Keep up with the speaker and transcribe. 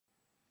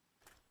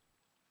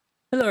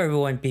Hello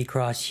everyone, B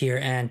Cross here,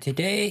 and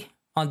today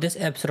on this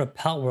episode of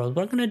Palworld,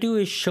 what I'm gonna do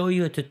is show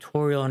you a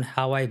tutorial on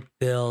how I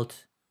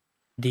built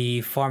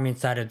the farming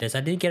side of this. I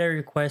did get a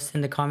request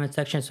in the comment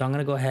section, so I'm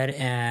gonna go ahead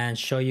and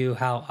show you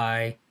how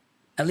I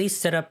at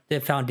least set up the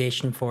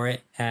foundation for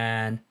it,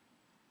 and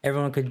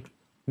everyone could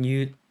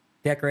you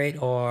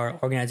decorate or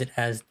organize it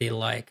as they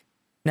like.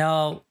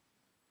 Now,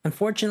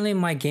 unfortunately,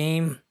 my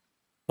game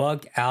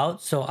bugged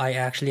out, so I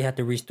actually had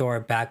to restore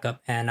a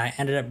backup, and I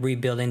ended up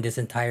rebuilding this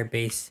entire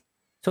base.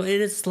 So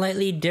it is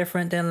slightly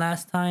different than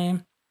last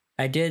time.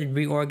 I did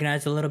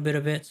reorganize a little bit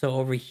of it. So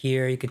over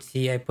here, you can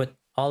see I put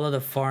all of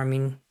the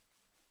farming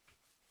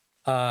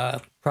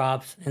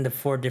props in the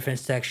 4 different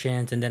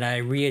sections, and then I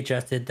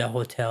readjusted the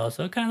hotel,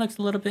 so it kind of looks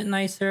a little bit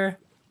nicer.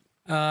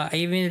 I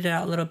evened it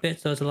out a little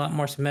bit, so it's a lot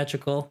more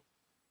symmetrical.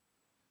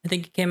 I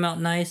think it came out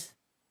nice,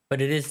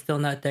 but it is still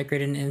not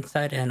decorated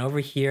inside. And over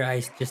here,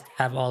 I just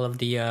have all of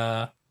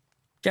the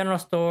general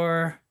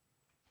store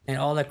and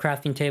all the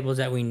crafting tables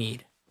that we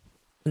need.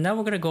 So now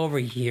we're going to go over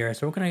here.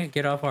 So we're going to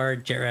get off our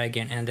jet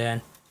wagon, and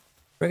then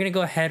we're going to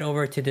go head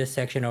over to this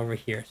section over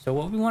here. So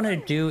what we want to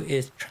do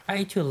is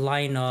try to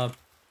line up.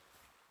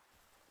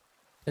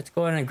 Let's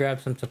go ahead and grab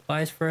some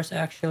supplies first,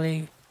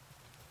 actually.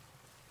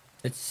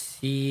 Let's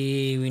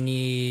see. We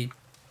need...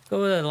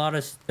 go with a lot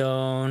of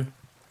stone.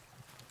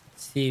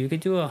 Let's see. We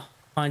could do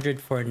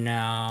 100 for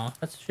now.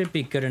 That should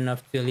be good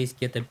enough to at least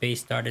get the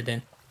base started.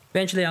 Then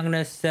eventually I'm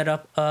going to set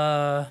up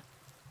a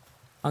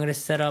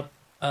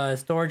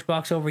storage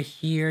box over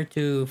here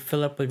to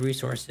fill up with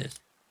resources.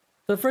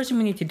 So the first thing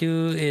we need to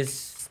do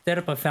is set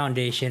up a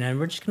foundation, and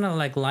we're just gonna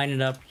like line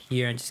it up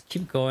here and just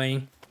keep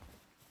going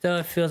so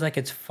it feels like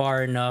it's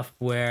far enough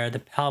where the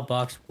PAL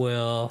box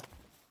will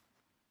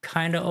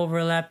kind of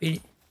overlap.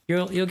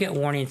 You'll get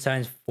warning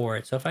signs for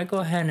it. So if I go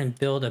ahead and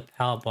build a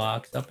PAL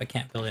box, I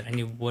can't build it. I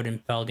need wood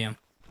and palladium.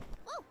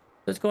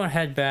 Let's go and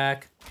head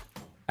back.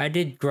 I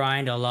did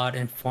grind a lot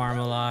and farm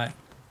a lot,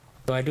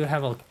 so I do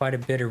have quite a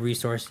bit of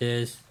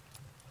resources.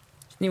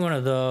 Need one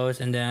of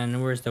those, and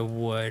then where's the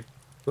wood?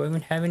 Do I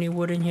even have any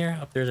wood in here?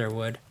 Oh, there's our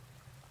wood.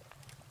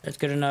 That's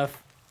good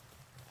enough.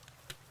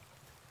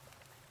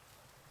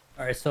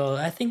 Alright, so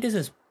I think this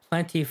is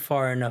plenty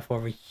far enough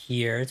over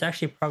here. It's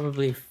actually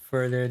probably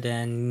further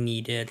than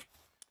needed.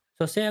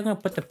 So say I'm gonna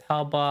put the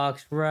PAL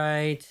box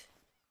right...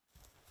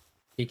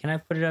 see, can I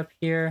put it up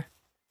here?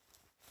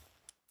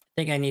 I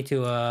think I need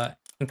to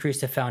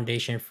increase the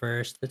foundation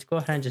first. Let's go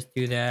ahead and just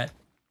do that.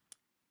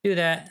 Do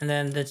that, and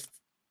then let's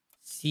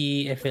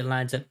see if it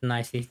lines up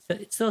nicely. So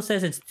it still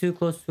says it's too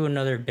close to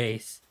another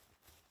base.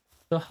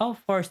 So how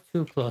far is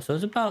too close? So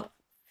it's about a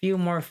few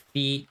more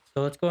feet.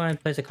 So let's go ahead and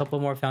place a couple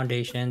more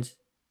foundations.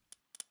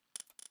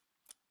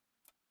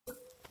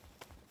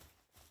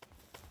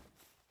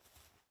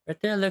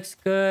 Right there looks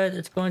good.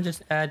 Let's go and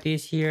just add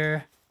these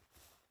here.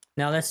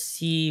 Now let's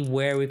see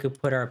where we could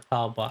put our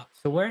PAL box.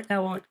 So what I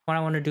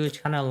want to do is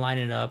kind of line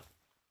it up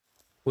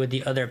with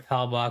the other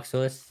PAL box. So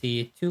let's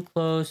see, too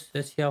close.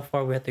 Let's see how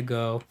far we have to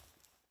go.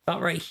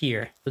 About right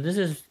here. So this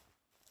is...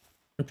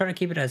 I'm trying to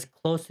keep it as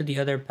close to the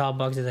other PAL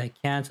box as I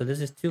can. So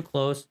this is too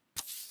close.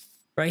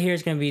 Right here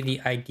is going to be the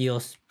ideal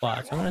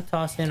spot. So I'm going to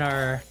toss in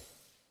our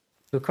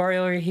Lucario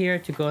over here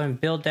to go ahead and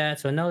build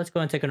that. So now let's go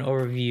and take an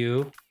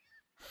overview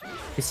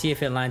to see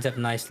if it lines up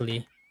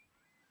nicely.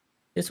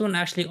 This one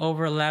actually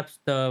overlaps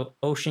the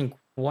ocean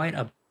quite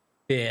a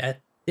bit. I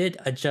did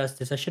adjust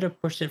this. I should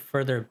have pushed it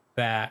further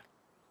back.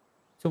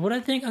 So what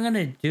I think I'm going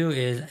to do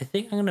is, I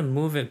think I'm going to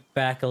move it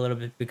back a little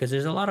bit because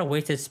there's a lot of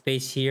wasted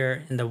space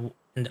here in the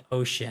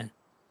ocean.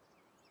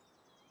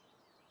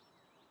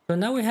 So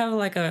now we have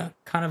like a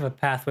kind of a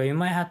pathway. We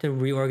might have to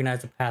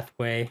reorganize the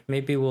pathway.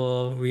 Maybe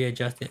we'll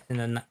readjust it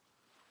in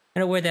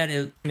a way that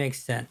it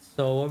makes sense.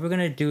 So what we're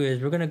going to do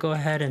is we're going to go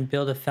ahead and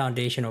build a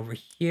foundation over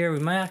here. We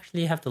might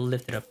actually have to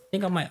lift it up. I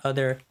think on my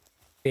other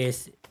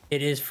base,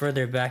 it is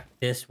further back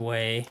this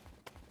way.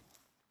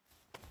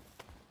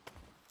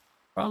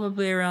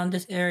 Probably around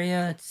this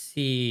area. Let's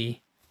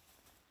see.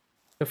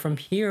 So from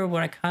here,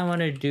 what I kind of want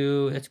to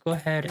do, let's go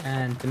ahead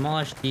and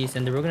demolish these,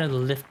 and then we're going to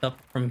lift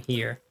up from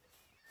here.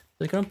 So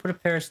we're going to put a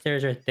pair of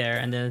stairs right there,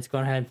 and then let's go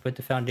ahead and put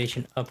the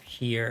foundation up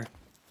here.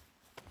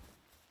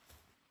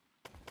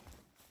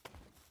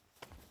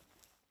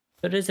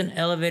 So it is an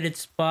elevated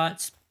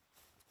spot,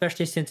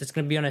 especially since it's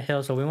going to be on a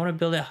hill. So we want to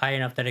build it high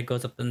enough that it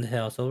goes up on the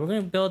hill. So we're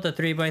going to build a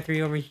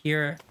 3x3 over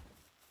here.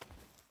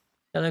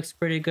 That looks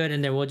pretty good,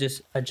 and then we'll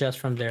just adjust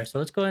from there. So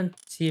let's go and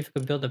see if we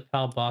can build a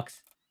PAL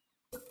box.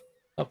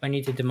 Oh, I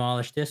need to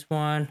demolish this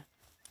one.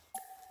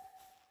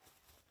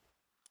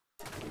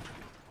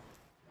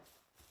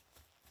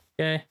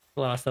 Okay, a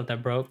lot of stuff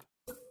that broke.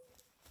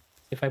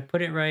 If I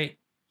put it right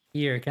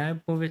here, can I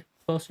move it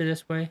closer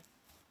this way?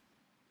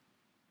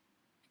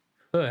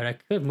 I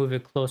could move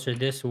it closer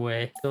this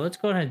way. So let's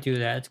go ahead and do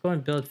that. Let's go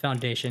and build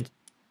foundations.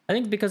 I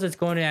think because it's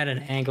going at an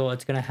angle,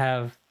 it's going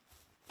to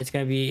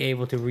be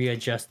able to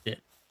readjust it.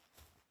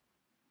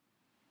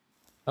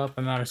 Oh,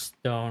 I'm out of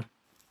stone.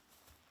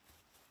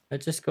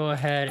 Let's just go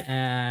ahead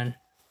and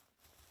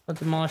I'll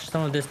demolish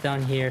some of this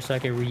down here so I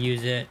can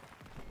reuse it.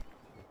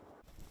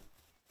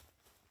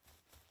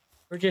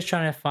 We're just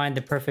trying to find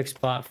the perfect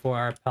spot for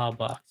our PAL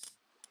box.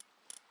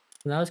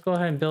 So now let's go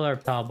ahead and build our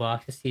PAL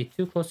box. Let's see,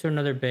 too close to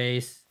another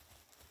base.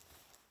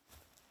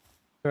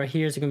 So right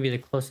here is going to be the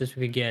closest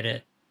we could get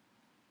it.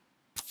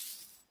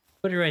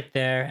 Put it right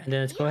there, and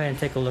then let's go ahead and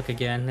take a look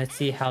again. Let's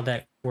see how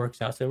that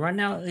works out. So right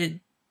now, it's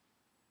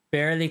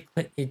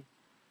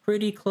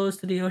pretty close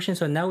to the ocean.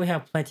 So now we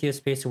have plenty of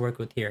space to work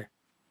with here.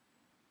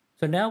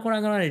 So now what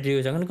I'm going to do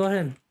is I'm going to go ahead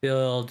and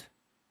build.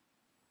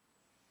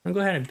 I'm going to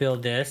go ahead and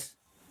build this.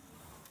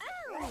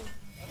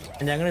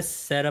 And then I'm going to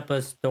set up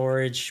a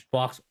storage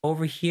box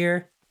over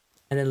here.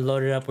 And then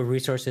load it up with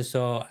resources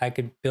so I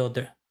could build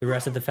the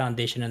rest of the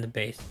foundation and the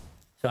base.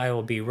 So I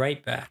will be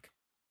right back.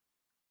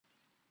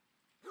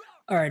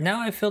 Alright,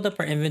 now I filled up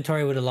our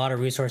inventory with a lot of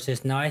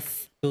resources. Now I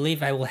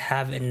believe I will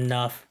have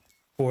enough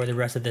for the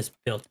rest of this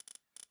build.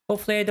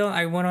 Hopefully I don't.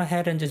 I went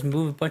ahead and just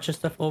moved a bunch of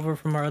stuff over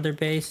from our other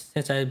base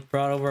since I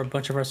brought over a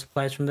bunch of our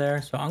supplies from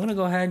there. So I'm going to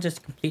go ahead and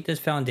just complete this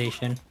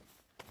foundation.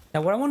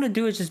 Now what I want to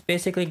do is just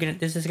basically,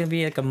 this is going to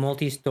be like a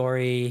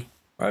multi-story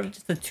or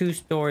just a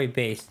 2-story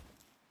base.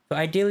 So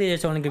ideally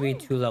there's only going to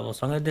be 2 levels.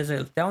 So there's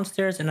a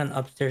downstairs and an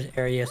upstairs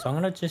area. So I'm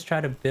going to just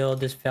try to build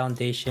this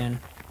foundation.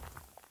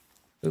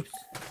 Oops,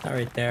 not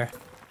right there.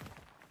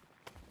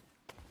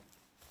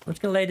 I'm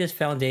just going to lay this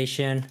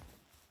foundation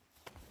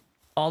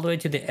all the way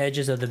to the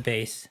edges of the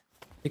base.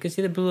 You can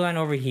see the blue line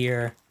over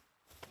here.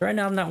 Right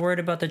now I'm not worried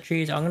about the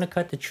trees. I'm going to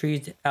cut the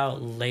trees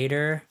out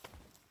later.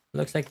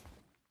 Looks like...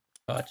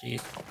 oh,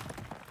 jeez.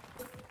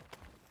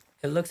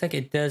 It looks like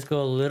it does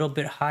go a little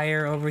bit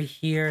higher over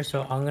here.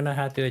 So I'm going to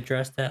have to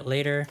address that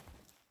later.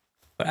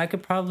 But I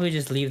could probably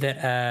just leave that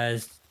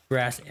as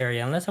grass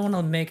area. Unless I want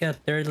to make a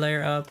 3rd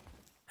layer up.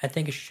 I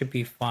think it should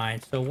be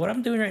fine. So what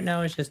I'm doing right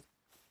now is just...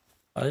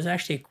 oh, there's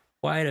actually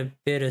quite a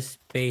bit of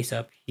space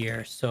up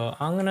here. So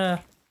I'm going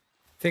to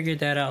figure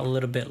that out a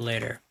little bit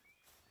later.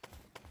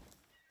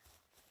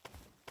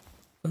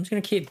 I'm just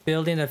going to keep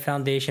building the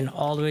foundation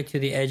all the way to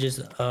the edges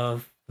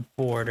of the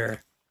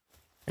border.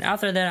 And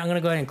after that, I'm going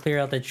to go ahead and clear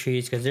out the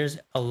trees because there's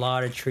a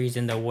lot of trees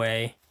in the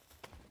way.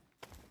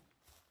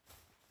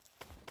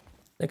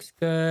 Looks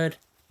good.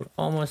 We're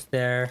almost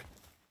there.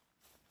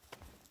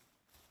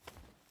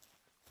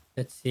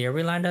 Let's see, are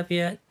we lined up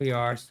yet? We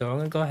are, so I'm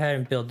going to go ahead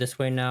and build this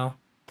way now.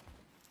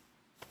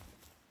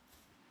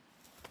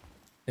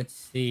 Let's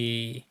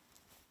see.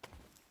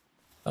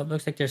 Oh,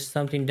 looks like there's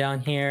something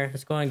down here.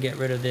 Let's go ahead and get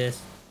rid of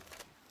this.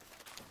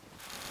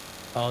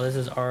 Oh, this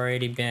has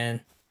already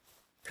been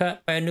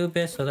cut by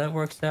Anubis, so that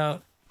works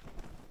out.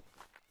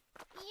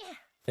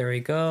 There we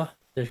go.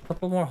 There's a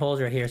couple more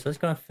holes right here, so let's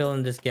go and fill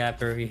in this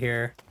gap over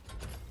here.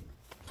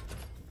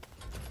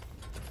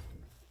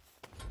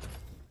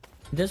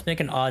 It does make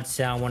an odd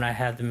sound when I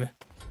have the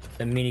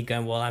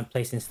minigun while I'm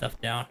placing stuff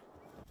down.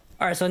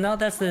 Alright, so now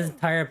that's the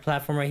entire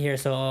platform right here.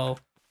 So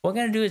what I'm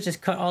going to do is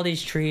just cut all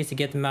these trees to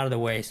get them out of the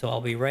way. So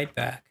I'll be right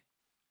back.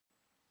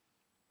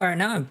 Alright,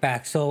 now I'm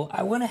back. So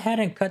I went ahead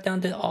and cut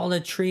down all the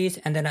trees.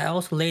 And then I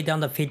also laid down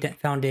the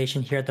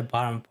foundation here at the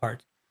bottom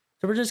part.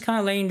 So we're just kind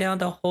of laying down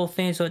the whole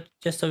thing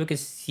just so we can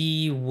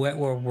see what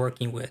we're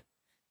working with.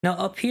 Now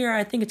up here,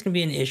 I think it's going to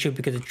be an issue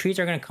because the trees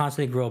are going to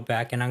constantly grow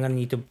back and I'm going to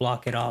need to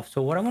block it off.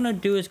 So what I'm going to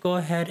do is go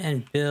ahead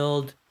and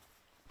build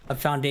a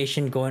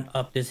foundation going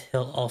up this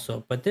hill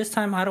also. But this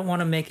time I don't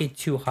want to make it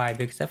too high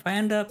because if I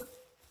end up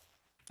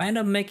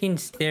making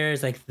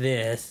stairs like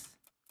this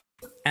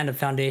and a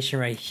foundation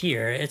right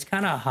here, it's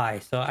kind of high.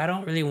 So I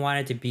don't really want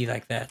it to be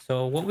like that.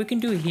 So what we can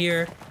do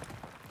here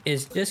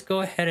is just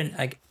go ahead and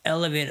like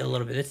elevate it a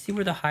little bit. Let's see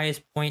where the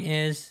highest point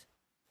is.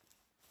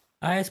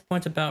 Highest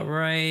point's about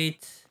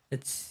right.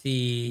 Let's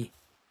see.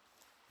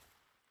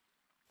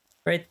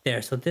 Right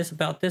there. So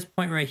about this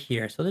point right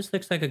here. So this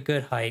looks like a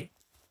good height.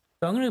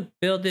 So I'm going to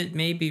build it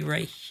maybe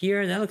right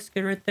here. That looks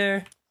good right there.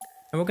 And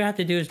what we're going to have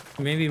to do is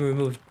maybe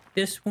remove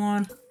this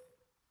one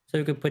so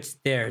we can put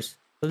stairs.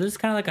 So this is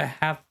kind of like a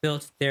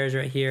half-built stairs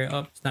right here. Oh,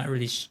 it's not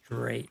really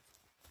straight.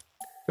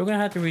 So we're going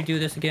to have to redo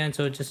this again.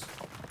 So just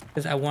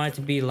because I want it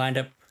to be lined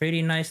up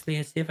pretty nicely.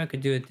 Let's see if I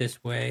could do it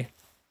this way.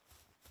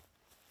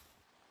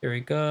 There we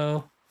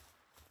go.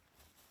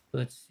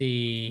 Let's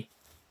see.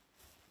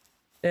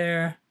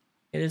 There.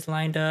 It is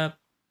lined up.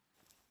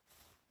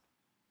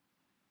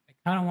 I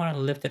kind of want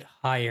to lift it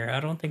higher. I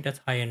don't think that's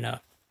high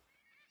enough.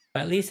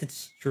 But at least it's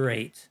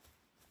straight.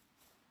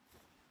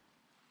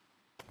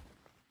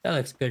 That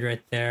looks good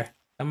right there.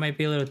 That might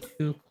be a little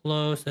too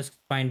close. Let's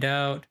find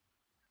out.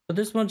 So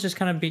this one's just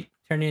kind of be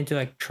turning into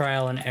like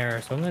trial and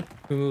error. So I'm going to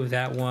remove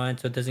that one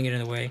so it doesn't get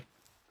in the way.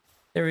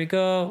 There we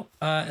go.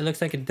 It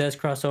looks like it does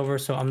cross over.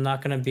 So I'm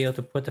not going to be able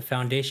to put the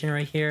foundation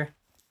right here.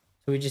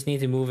 So we just need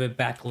to move it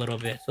back a little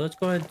bit. So let's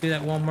go ahead and do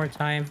that one more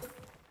time.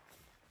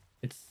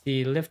 Let's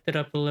see. Lift it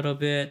up a little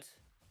bit.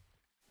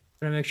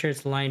 Gonna make sure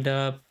it's lined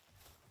up.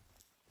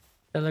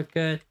 That look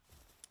good.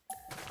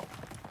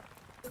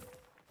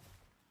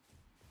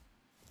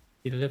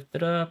 You lift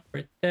it up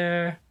right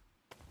there.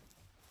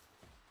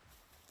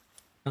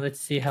 Now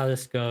let's see how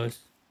this goes.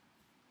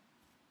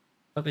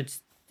 Hope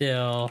it's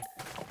still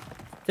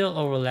still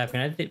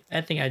overlapping.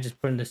 I think I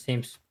just put in the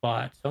same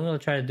spot. So I'm gonna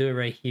try to do it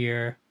right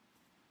here.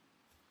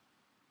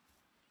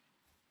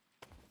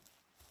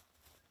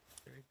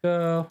 There we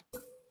go.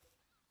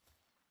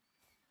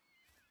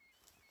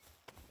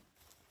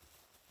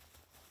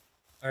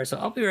 Alright, so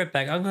I'll be right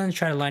back. I'm gonna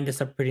try to line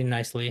this up pretty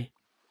nicely.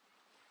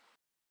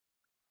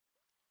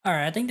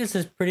 Alright, I think this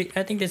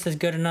is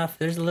good enough.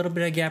 There's a little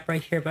bit of gap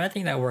right here, but I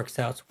think that works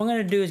out. So what I'm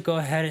gonna do is go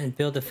ahead and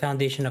build the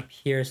foundation up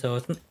here so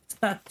it's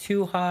not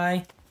too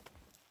high,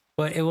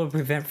 but it will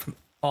prevent from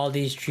all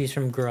these trees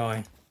from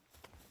growing.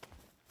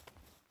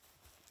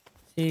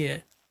 See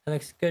it? That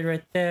looks good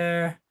right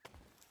there.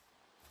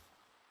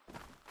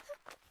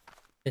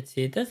 Let's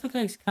see, it does look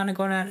like it's kind of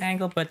going at an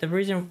angle, but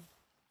the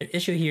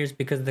issue here is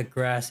because the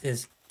grass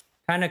is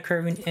kind of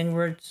curving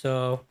inward,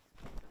 so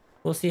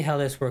we'll see how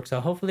this works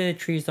out. Hopefully the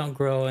trees don't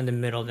grow in the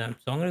middle of them.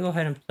 So I'm going to go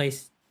ahead and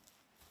place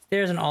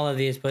stairs on all of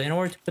these, but in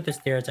order to put the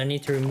stairs, I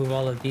need to remove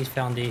all of these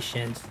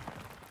foundations.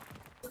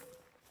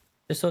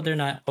 Just so they're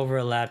not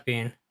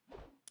overlapping.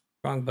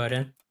 Wrong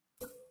button.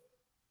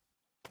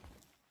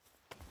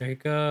 There you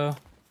go.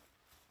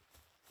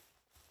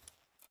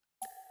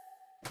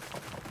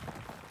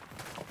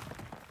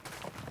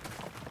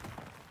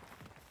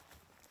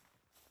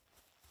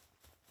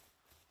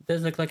 It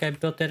does look like I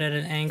built it at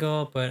an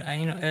angle, but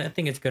I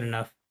think it's good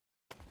enough.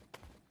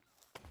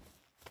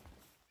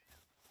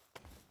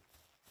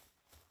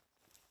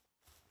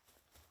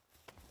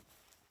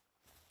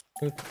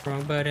 Oops,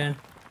 wrong button.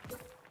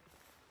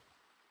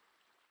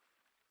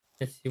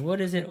 Let's see, what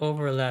is it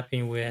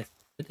overlapping with?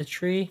 With the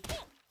tree?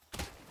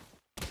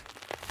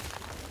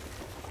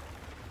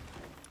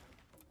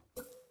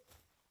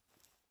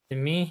 To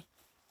me?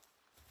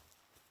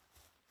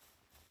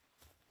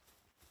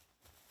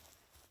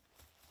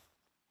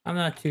 I'm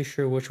not too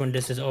sure which one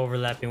this is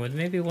overlapping with.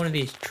 Maybe one of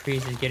these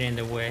trees is getting in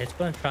the way. Let's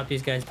go and chop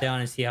these guys down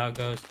and see how it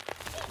goes.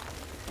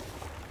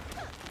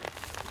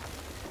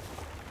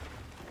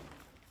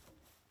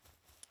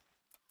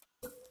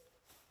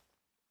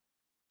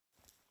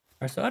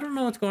 Alright, so I don't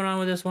know what's going on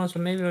with this one, so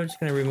maybe I'm just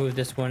gonna remove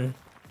this one.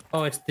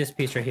 Oh, it's this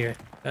piece right here.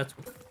 I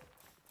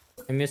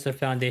missed a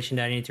foundation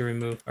that I need to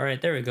remove.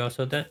 Alright, there we go.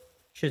 So that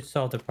should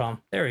solve the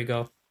problem. There we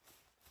go.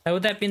 Now,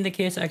 with that being the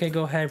case, I could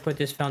go ahead and put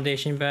this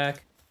foundation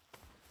back.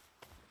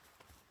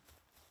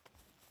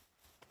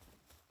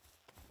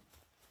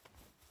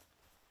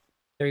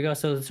 There we go.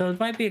 So there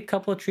might be a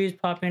couple of trees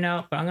popping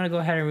out, but I'm going to go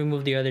ahead and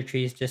remove the other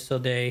trees just so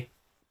they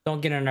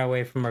don't get in our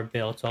way from our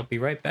build. So I'll be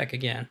right back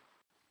again.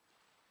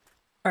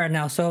 All right,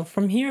 now, so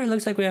from here, it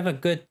looks like we have a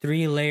good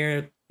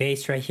 3-layer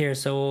base right here.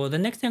 So the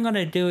next thing I'm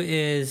going to do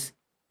is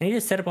I need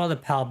to set up all the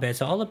pallet beds.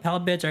 So all the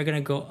pallet beds are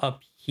going to go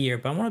up here,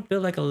 but I want to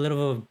build like a little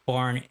bit of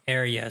barn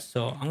area.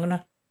 So I'm going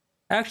to,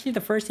 actually,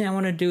 the first thing I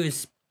want to do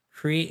is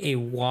create a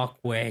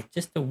walkway,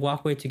 just a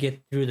walkway to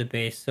get through the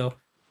base. So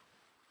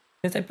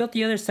since I built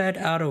the other side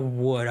out of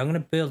wood, I'm going to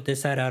build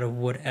this side out of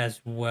wood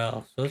as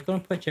well. So let's go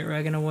and put Jet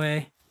Dragon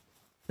away.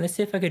 Let's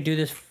see if I could do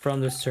this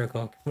from the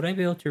circle. Would I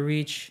be able to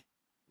reach?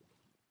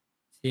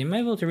 See, am I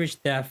able to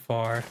reach that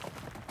far?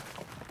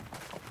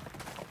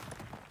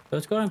 So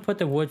let's go ahead and put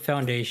the wood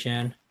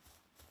foundation.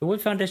 The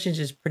wood foundation is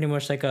just pretty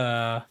much like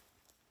a...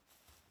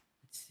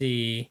 Let's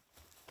see.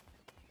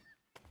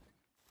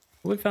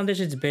 The wood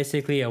foundation is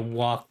basically a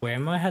walkway. I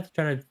might have to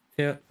try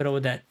to fiddle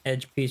with that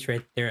edge piece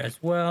right there as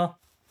well.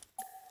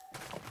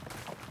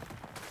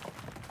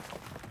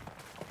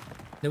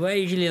 The way I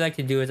usually like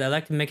to do is I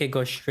like to make it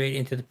go straight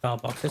into the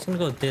pallet box. So it's going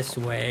to go this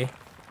way.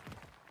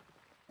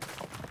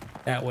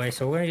 That way.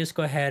 So we're going to just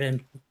go ahead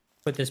and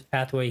put this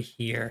pathway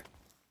here.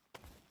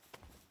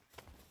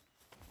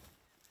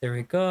 There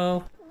we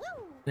go.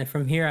 And then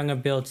from here, I'm going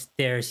to build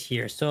stairs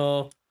here.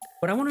 So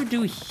what I want to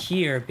do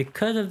here,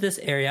 because of this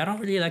area, I don't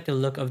really like the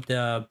look of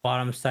the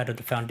bottom side of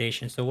the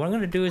foundation. So what I'm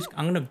going to do is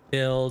I'm going to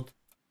build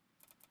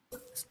a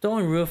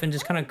stone roof and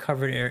just kind of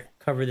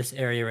cover this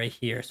area right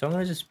here. So I'm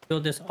going to just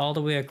build this all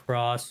the way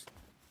across.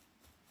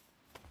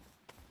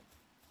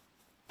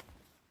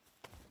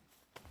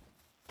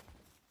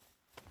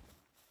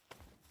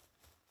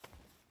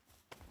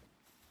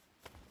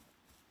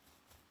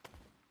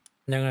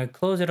 And I'm going to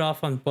close it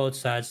off on both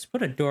sides. Just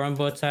put a door on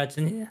both sides.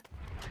 And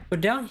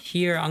but down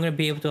here, I'm going to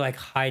be able to like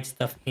hide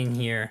stuff in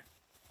here.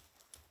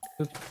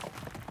 Oops.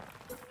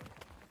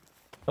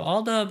 So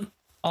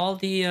all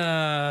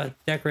the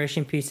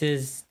decoration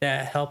pieces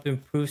that help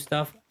improve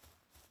stuff,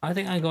 I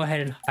think I'll go ahead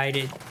and hide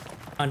it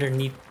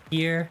underneath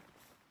here.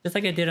 Just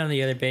like I did on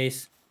the other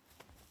base.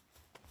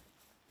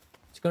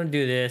 Just going to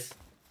do this.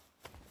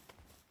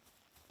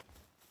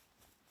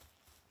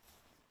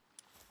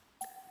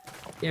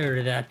 Get rid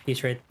of that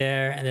piece right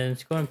there. And then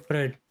let's go and put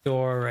a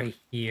door right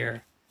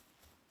here.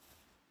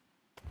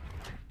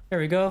 There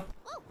we go.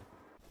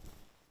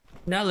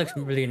 That looks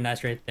really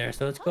nice right there.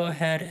 So let's go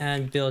ahead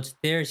and build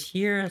stairs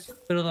here. Let's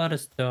put a lot of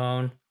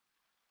stone.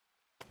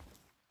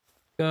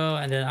 Go,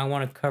 and then I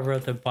want to cover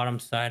up the bottom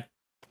side.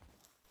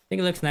 I think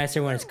it looks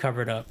nicer when it's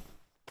covered up.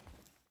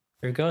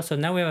 There we go. So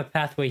now we have a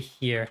pathway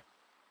here.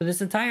 So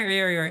this entire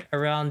area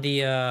around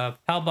the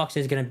pallet box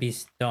is going to be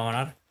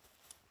stone.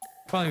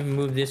 probably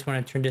remove this one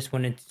and turn this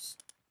one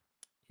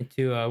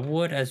into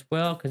wood as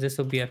well, because this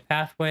will be a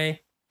pathway.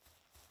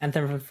 And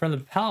then from the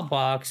pallet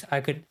box,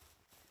 I'm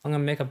gonna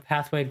make a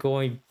pathway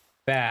going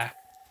back.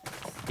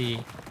 Let's see.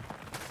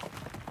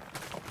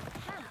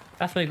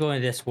 Pathway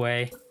going this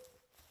way.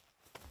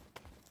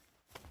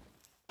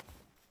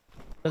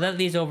 So that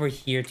leads over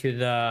here to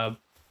the,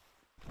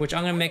 which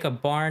I'm gonna make a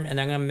barn, and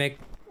I'm gonna make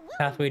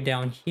pathway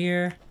down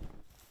here.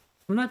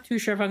 I'm not too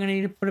sure if I'm gonna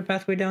need to put a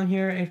pathway down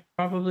here. It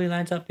probably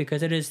lines up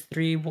because it is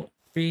three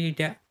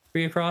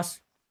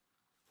across.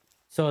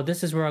 So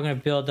this is where I'm gonna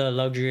build the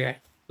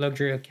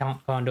luxury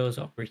account condos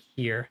over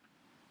here.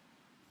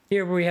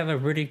 Here we have a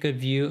really good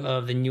view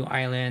of the new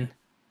island,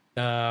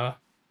 the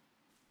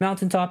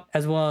mountaintop,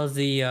 as well as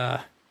the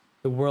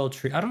world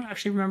tree. I don't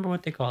actually remember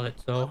what they call it,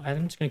 so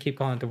I'm just gonna keep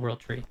calling it the world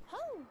tree.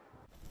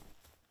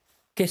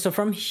 Okay, so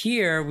from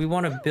here we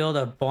want to build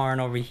a barn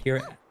over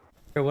here.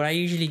 So what I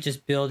usually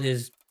just build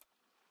is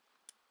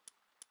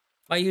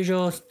my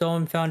usual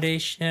stone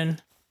foundation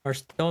or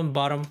stone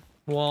bottom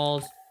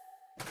walls.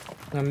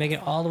 I'm gonna make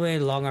it all the way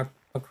along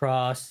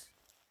across.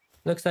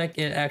 Looks like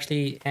it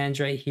actually ends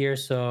right here,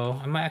 so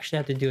I might actually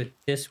have to do it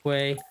this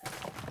way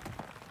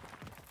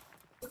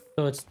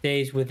so it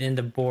stays within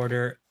the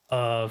border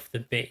of the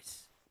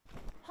base.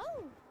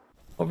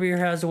 Over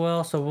here as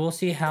well, so we'll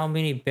see how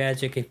many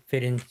beds it could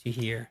fit into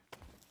here.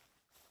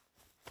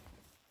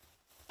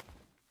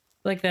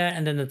 Like that,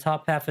 and then the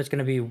top half is going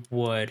to be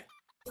wood.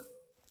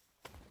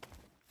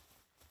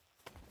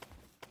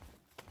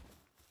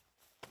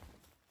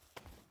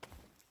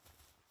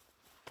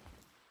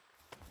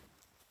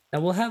 Now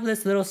we'll have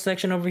this little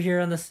section over here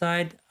on the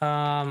side.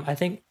 I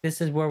think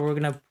this is where we're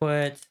gonna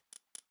put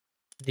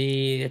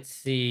the, let's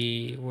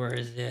see, where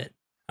is it?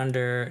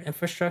 Under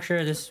infrastructure,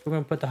 we're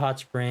gonna put the hot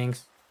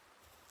springs.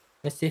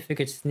 Let's see if we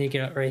could sneak it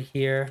out right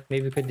here.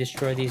 Maybe we could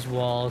destroy these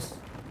walls.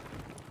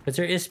 Because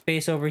there is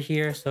space over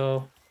here,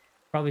 so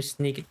probably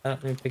sneak it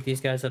up. Let me pick these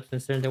guys up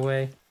since they're in the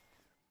way.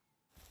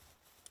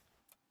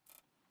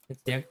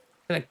 Let's see, I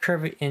like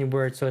curve it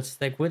inward so it's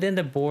like within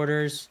the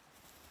borders.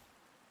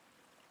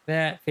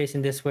 That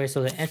facing this way,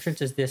 so the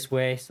entrance is this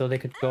way, so they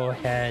could go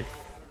ahead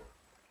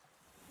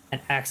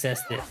and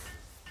access this.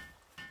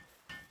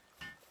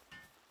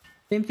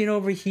 Same thing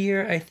over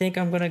here. I think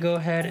I'm gonna go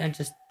ahead and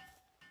just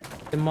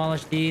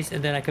demolish these,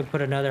 and then I could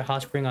put another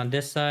hot spring on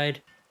this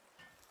side.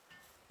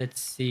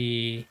 Let's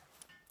see.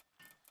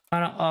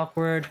 Kind of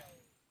awkward.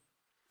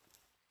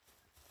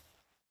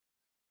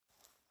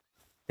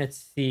 Let's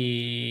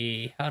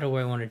see. How do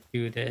I want to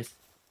do this?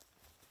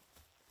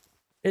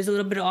 It's a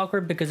little bit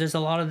awkward because there's a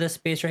lot of this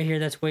space right here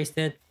that's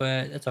wasted,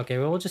 but that's okay.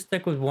 We'll just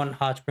stick with one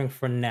hot spring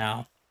for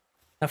now.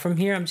 Now from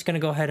here, I'm just gonna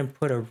go ahead and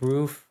put a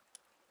roof.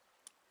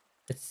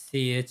 Let's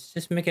see. Let's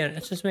just make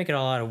it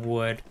all out of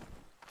wood.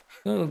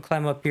 We'll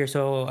climb up here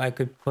so I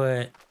could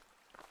put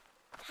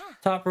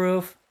top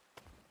roof.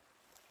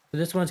 So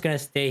this one's gonna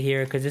stay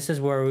here because this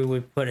is where we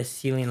would put a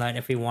ceiling light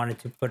if we wanted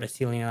to put a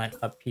ceiling light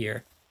up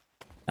here.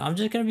 Now I'm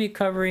just gonna be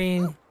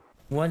covering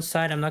one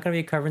side. I'm not gonna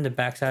be covering the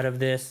back side of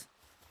this.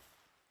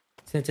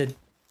 Since it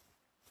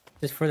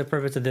just for the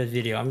purpose of this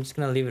video, I'm just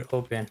gonna leave it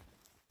open.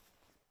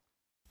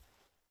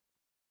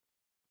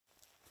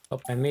 Oh,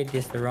 I made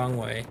this the wrong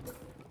way.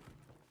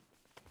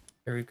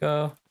 There we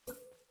go.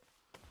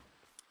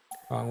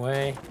 Wrong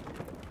way.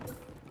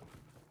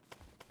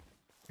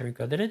 There we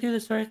go. Did I do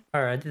this right?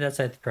 Alright, I did that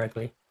side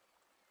correctly.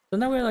 So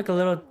now we're like a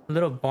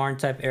little barn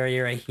type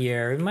area right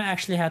here. We might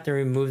actually have to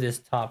remove this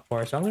top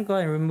part. So I'm gonna go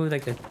ahead and remove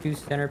like the two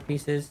center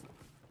pieces.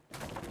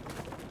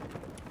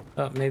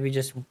 Oh, maybe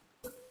just.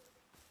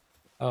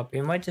 Oh,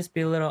 it might just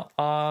be a little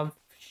off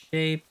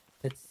shape.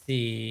 Let's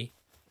see.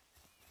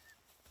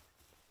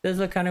 Does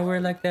look kind of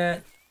weird like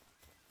that.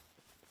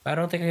 I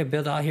don't think I can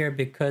build out here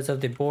because of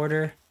the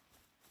border.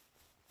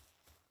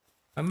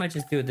 I might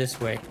just do it this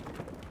way.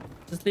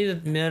 Just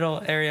leave the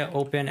middle area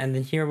open, and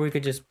then here we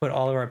could just put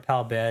all of our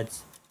pal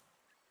beds.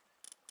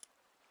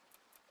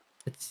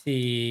 Let's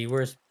see,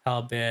 where's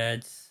pal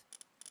beds?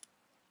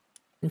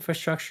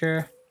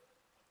 Infrastructure.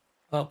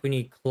 Oh, we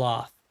need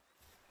cloth.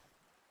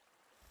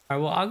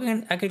 Alright,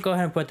 well, I could go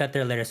ahead and put that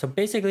there later. So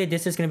basically,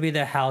 this is going to be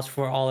the house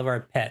for all of our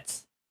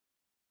pets.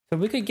 So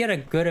we could get a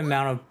good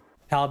amount of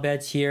pal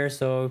beds here.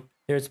 So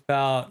there's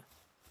about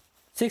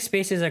 6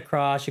 spaces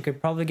across. You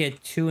could probably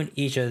get 2 in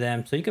each of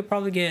them. So you could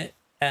probably get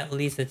at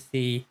least, let's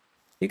see,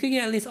 you could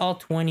get at least all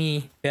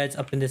 20 beds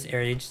up in this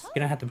area. You're just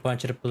going to have to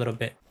bunch it up a little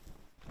bit.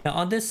 Now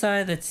on this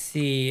side, let's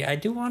see. I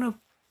do want to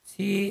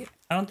see.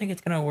 I don't think it's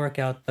going to work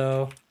out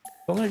though.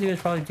 What I'm going to do is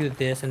probably do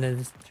this and then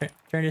just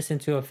turn this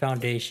into a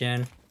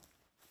foundation.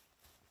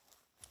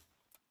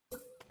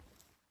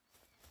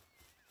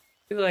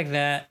 Do it like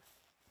that.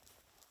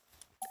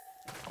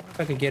 I wonder if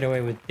I could get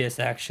away with this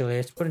actually.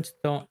 Let's put in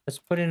stone. Let's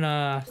put in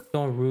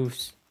stone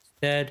roofs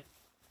instead.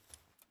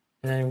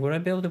 And then would I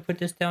be able to put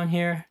this down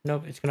here?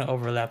 Nope, it's gonna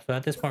overlap. So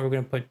at this point, we're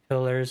gonna put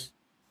pillars.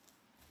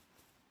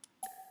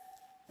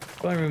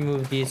 Go and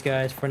remove these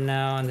guys for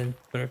now, and then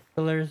put our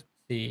pillars.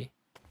 Let's see. Here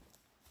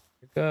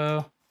we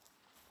go.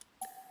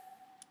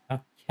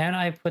 Can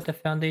I put the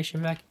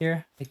foundation back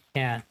here? I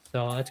can.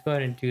 So let's go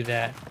ahead and do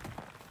that.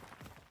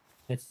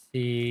 Let's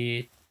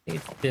see. I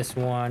think it's this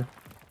one.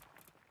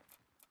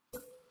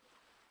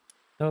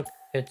 Nope,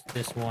 it's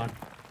this one.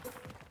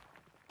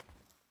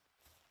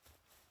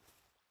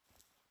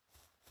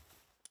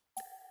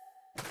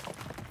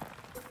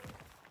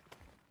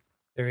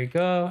 There we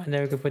go. And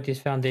then we can put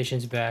these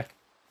foundations back.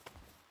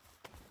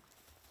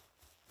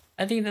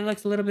 I think that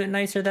looks a little bit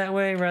nicer that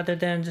way rather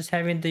than just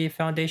having the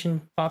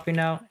foundation popping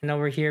out. And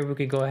over here, we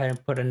could go ahead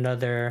and put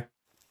another,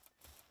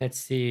 let's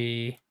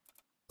see,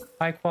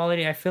 high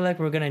quality. I feel like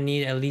we're going to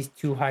need at least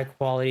 2 high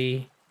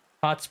quality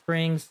hot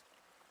springs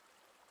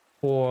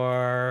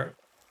for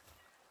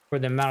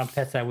the amount of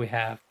pets that we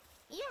have.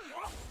 Yeah.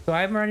 So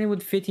I'm running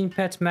with 15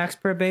 pets max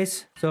per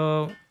base.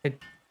 So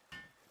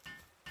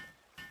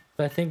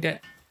I think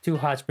that 2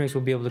 hot springs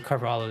will be able to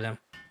cover all of them.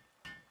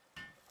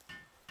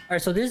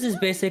 Alright, so this is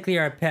basically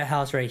our pet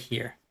house right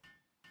here.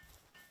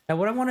 Now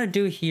what I want to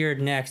do here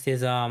next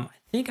is I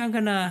think I'm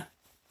gonna,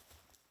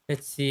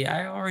 let's see,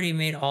 I already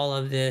made all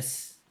of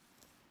this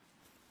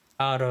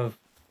out of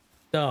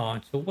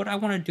stone. So what I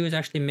want to do is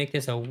actually make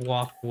this a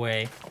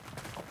walkway.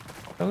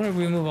 So I'm gonna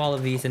remove all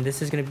of these and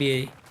this is gonna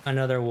be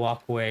another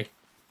walkway.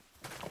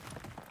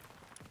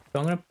 So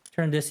I'm gonna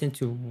turn this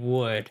into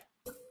wood.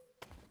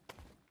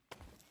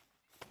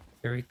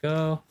 There we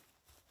go.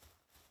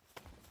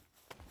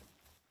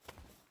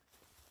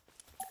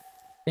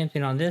 Same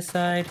thing on this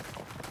side.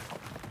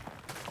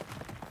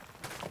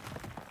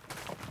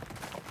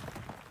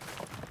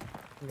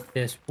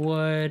 This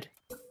wood.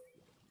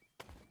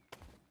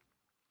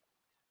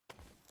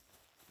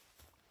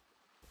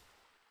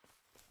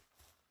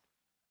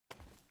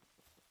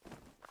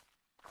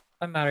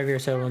 I'm out of here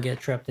so I won't get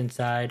trapped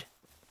inside.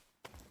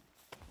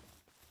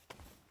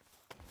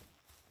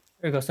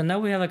 There we go. So now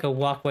we have like a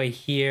walkway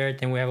here.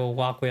 Then we have a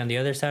walkway on the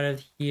other side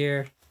of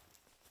here.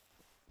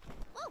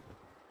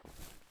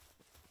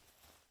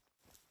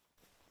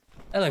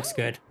 That looks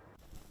good.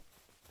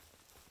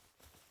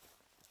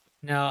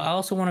 Now, I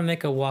also want to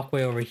make a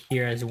walkway over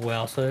here as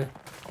well. So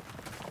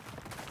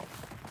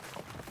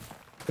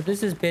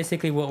this is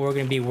basically what we're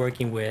going to be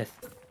working with.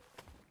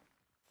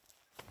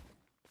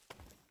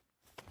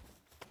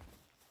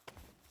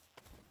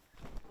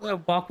 A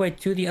walkway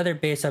to the other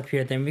base up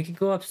here. Then we can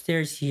go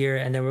upstairs here.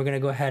 And then we're going to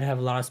go ahead and have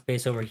a lot of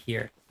space over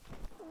here.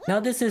 Now,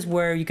 this is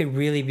where you can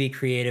really be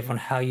creative on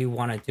how you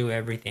want to do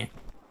everything.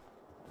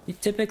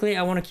 Typically,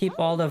 I want to keep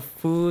all the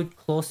food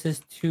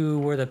closest to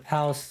where the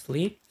pals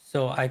sleep.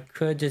 So I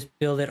could just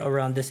build it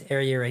around this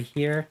area right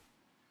here.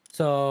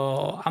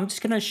 So I'm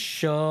just going to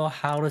show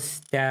how to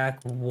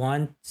stack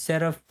one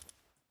set of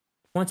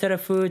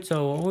food.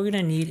 So what we're going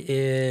to need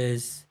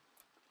is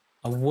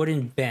a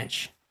wooden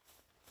bench.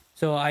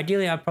 So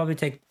ideally, I'll probably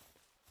take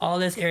all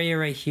this area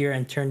right here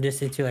and turn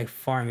this into like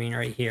farming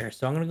right here.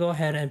 So I'm going to go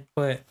ahead and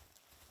put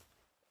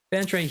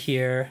bench right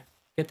here.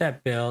 Get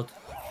that built.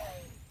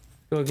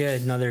 Go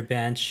get another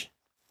bench.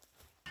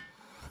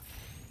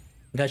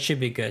 That should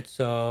be good.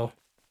 So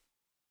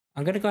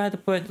I'm gonna go ahead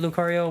and put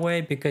Lucario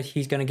away because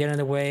he's gonna get in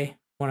the way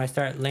when I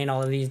start laying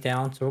all of these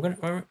down. So what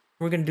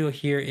we're gonna do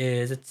here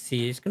is, let's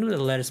see, it's gonna do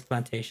the lettuce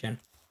plantation.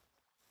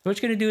 So what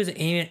you're gonna do is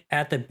aim it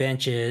at the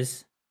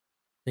benches.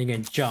 Then you're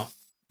gonna jump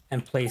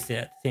and place it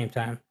at the same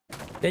time.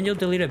 Then you'll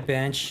delete a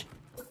bench,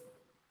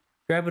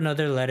 grab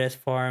another lettuce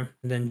farm,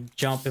 and then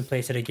jump and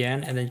place it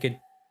again. And then you could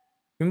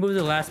remove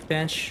the last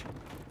bench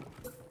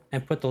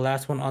and put the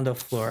last one on the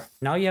floor.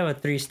 Now you have a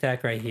 3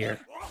 stack right here.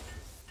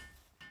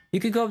 You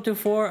could go up to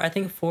 4. I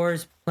think 4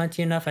 is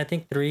plenty enough. I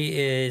think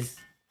 3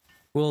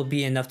 will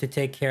be enough to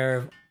take care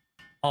of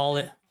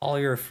all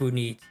your food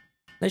needs.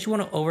 Unless you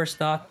want to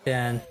overstock,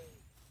 then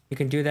you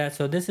can do that.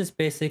 So this is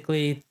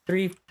basically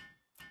three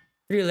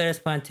lettuce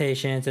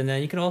plantations, and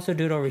then you can also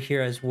do it over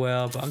here as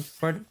well. But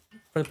for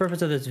the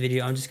purpose of this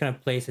video, I'm just gonna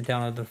place it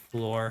down on the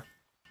floor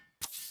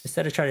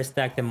instead of trying to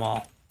stack them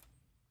all.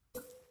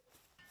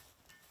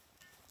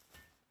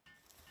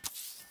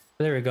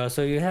 There we go.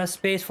 So you have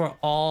space for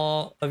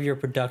all of your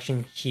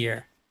production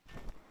here.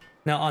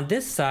 Now on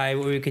this side,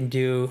 what we can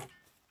do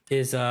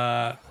is you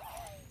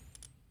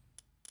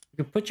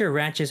can put your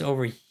ranches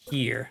over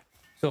here.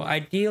 So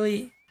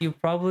ideally,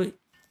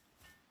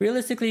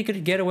 realistically, you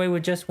could get away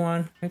with just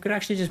one. You could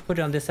actually just put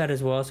it on this side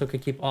as well, so it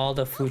could keep all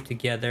the food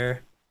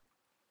together.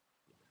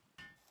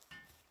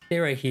 Stay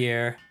right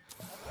here.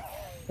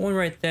 One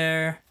right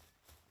there.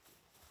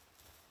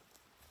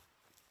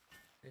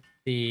 Let's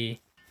see.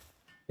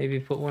 Maybe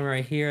put one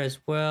right here as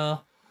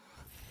well.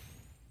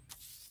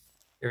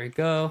 There we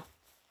go.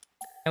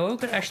 And what we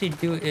could actually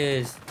do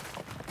is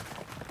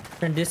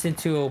turn this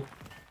into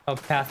a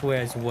pathway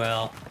as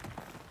well.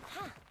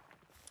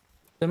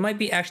 So it might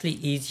be actually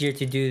easier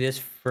to do this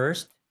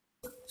first.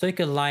 So you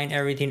could line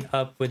everything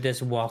up with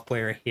this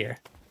walkway right here.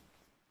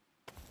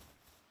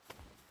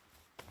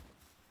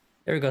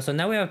 There we go. So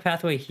now we have a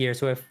pathway here.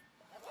 So if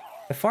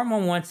the farm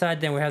on one side,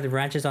 then we have the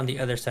ranches on the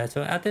other side.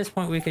 So at this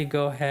point, we could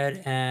go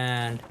ahead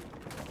and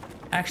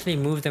actually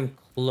move them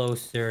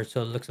closer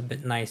so it looks a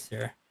bit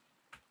nicer.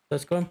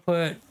 Let's go and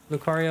put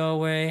Lucario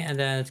away, and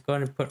then let's go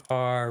and put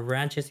our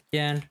ranches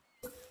again.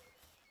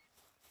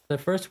 The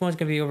first one's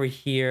gonna be over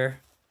here.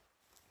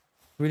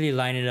 Really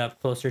line it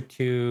up closer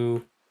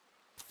to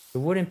the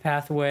wooden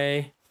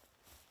pathway.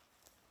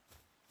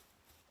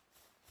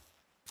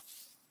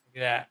 Look at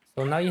that.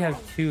 So now you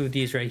have two of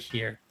these right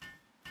here.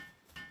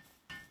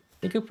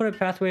 We could put a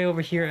pathway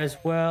over here as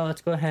well.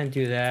 Let's go ahead and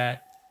do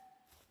that.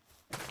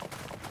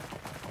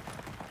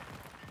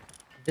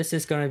 This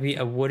is going to be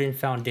a wooden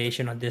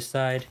foundation on this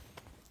side.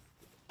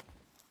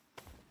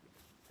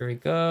 There we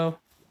go.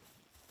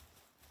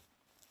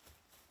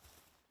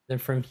 Then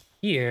from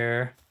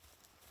here,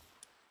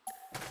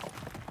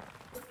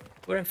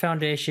 wooden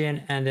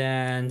foundation, and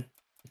then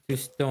 2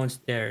 stone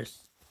stairs.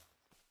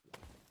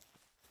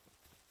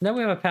 Then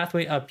we have a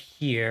pathway up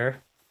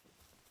here.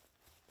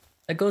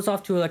 That goes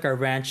off to like our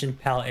ranch and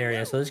pal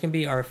area. So this is gonna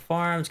be our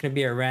farm, it's gonna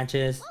be our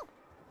ranches.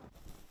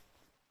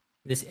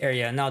 This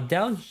area. Now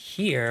down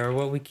here,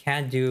 what we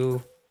can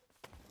do,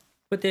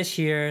 put this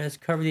here, let's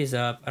cover these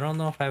up. I don't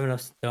know if I have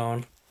enough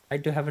stone. I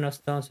do have enough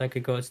stone, so I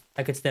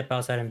could step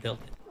outside and build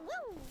it.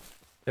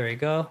 There we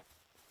go.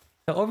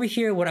 So over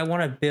here, what I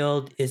want to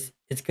build is,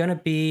 it's gonna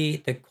be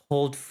the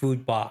cold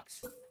food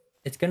box.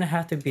 It's gonna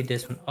have to be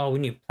this one. Oh, we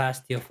need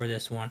plasteel for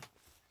this one.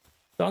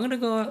 So I'm gonna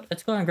go,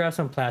 let's go and grab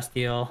some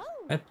plasteel.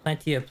 I have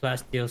plenty of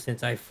plasteel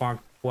since I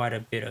farmed quite a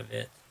bit of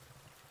it.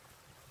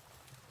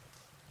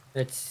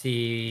 Let's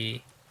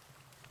see.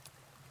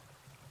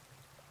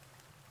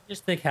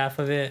 Just take half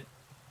of it.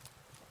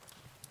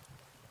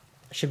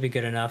 That should be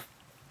good enough.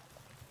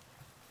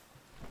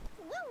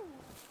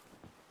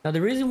 Now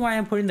the reason why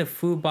I'm putting the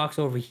food box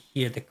over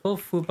here, the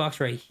cold food box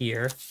right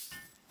here,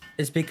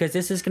 is because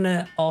this is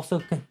gonna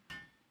also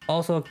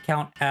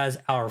count as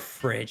our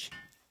fridge.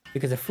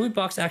 Because the food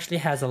box actually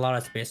has a lot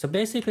of space. So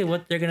basically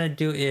what they're gonna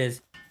do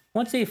is,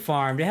 once they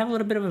farm, they have a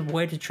little bit of a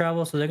way to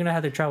travel, so they're gonna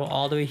have to travel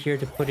all the way here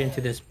to put into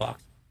this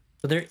box.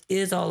 So there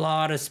is a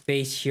lot of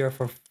space here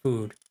for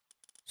food.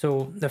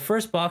 So the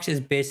first box is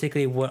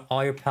basically what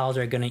all your pals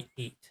are gonna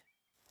eat.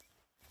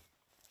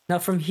 Now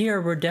from here,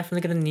 we're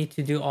definitely gonna need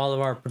to do all of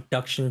our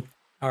production,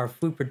 our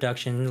food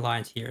production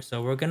lines here.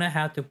 So we're gonna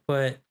have to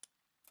put,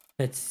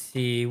 let's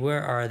see,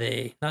 where are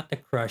they? Not the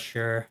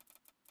crusher.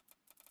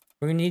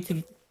 We're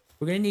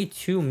gonna need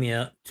two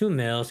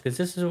mills, because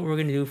this is what we're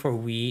gonna do for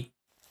wheat.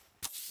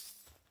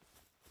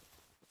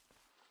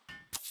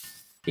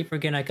 Keep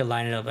forgetting I could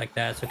line it up like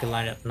that, so I can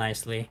line it up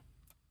nicely.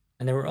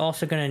 And then we're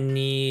also gonna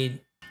need,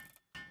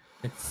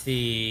 let's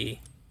see,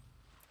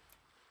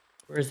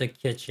 where's the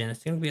kitchen?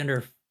 It's gonna be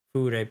under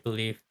food, I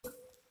believe.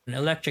 An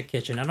electric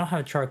kitchen. I don't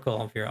have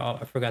charcoal up here. Oh,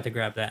 I forgot to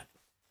grab that.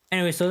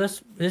 Anyway, so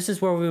this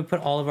is where we would put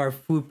all of our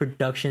food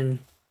production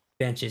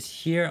benches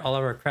here, all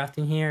of our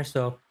crafting here.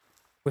 So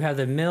we have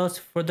the mills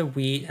for the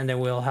wheat, and then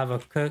we'll have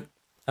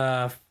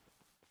a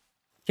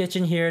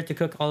kitchen here to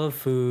cook all the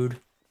food.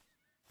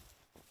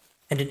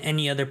 And then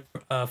any other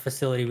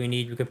facility we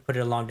need, we could put it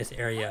along this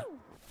area.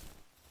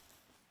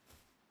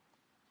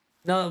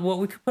 Now, what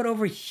we could put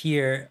over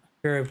here,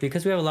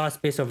 because we have a lot of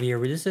space over here,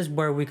 this is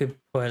where we could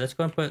put, let's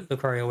go and put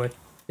Lucario away.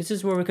 This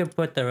is where we could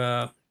put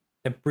the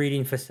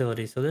breeding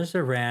facility. So there's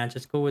a ranch.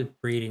 Let's go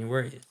with breeding.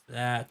 Where is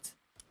that?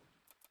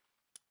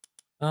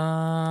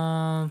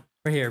 Right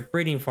here,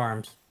 breeding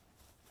farms.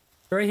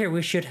 So right here,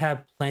 we should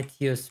have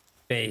plenty of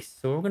space.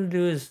 So what we're gonna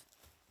do is,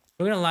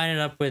 we're gonna line it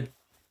up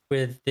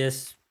with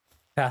this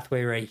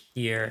pathway right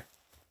here.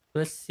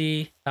 Let's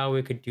see how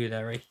we could do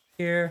that right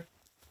here.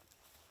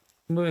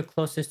 Move it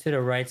closest to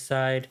the right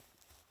side.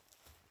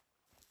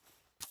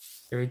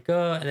 There we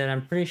go. And then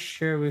I'm pretty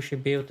sure we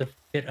should be able to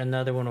fit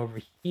another one over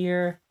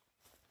here.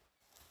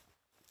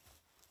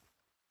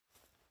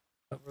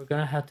 But we're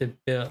gonna have to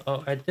build.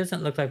 Oh, it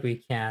doesn't look like we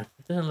can.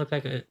 It doesn't look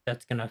like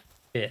that's gonna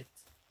fit.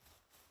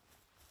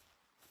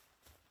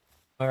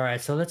 All right,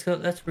 so let's go.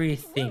 Let's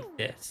rethink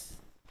this.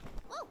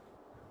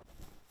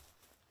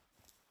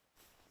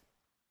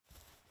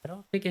 I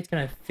don't think it's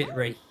gonna fit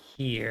right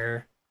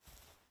here.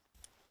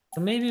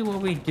 So maybe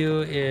what we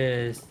do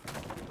is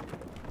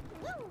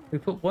we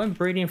put one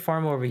breeding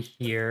farm over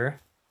here.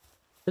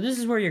 So this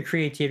is where your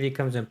creativity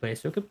comes in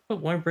place. So we could put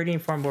one breeding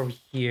farm over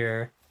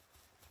here,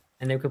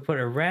 and then we could put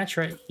a ranch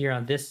right here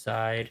on this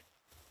side.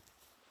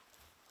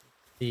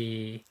 Let's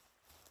see,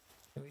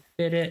 can we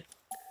fit it?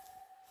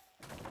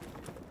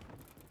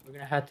 We're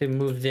gonna have to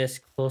move this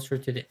closer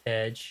to the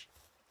edge.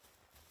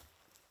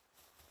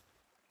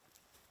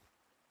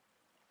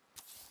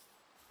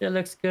 That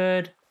looks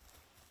good.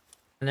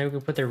 And then we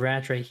can put the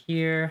ranch right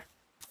here.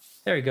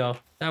 There we go.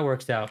 That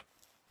works out.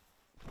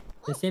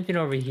 The same thing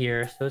over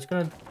here. So it's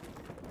gonna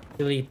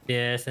delete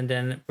this, and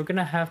then we're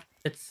gonna have,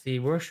 let's see,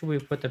 where should we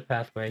put the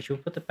pathway? Should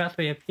we put the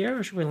pathway up here,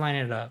 or should we line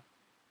it up?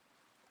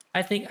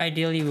 I think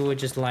ideally we would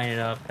just line it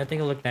up. I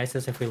think it'll look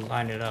nicest if we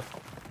line it up.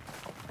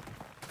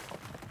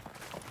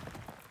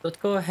 Let's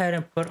go ahead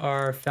and put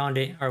our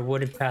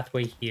wooden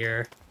pathway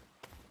here.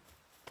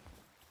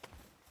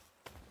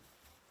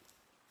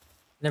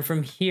 Then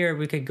from here,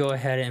 we could go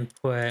ahead and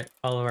put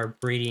all of our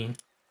breeding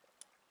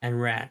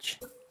and ranch.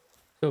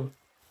 So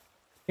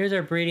Here's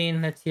our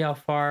breeding. Let's see how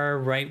far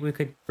right we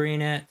could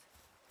bring it.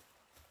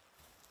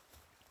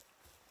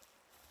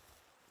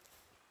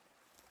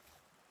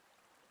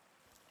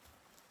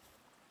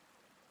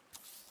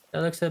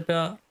 That looks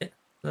about it.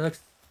 That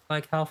looks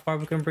like how far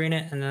we can bring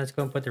it. And then let's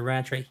go and put the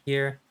ranch right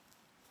here.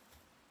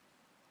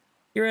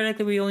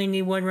 Theoretically, we only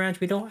need one ranch.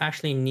 We don't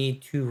actually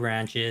need two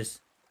ranches.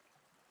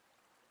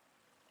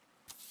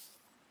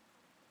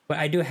 But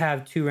I do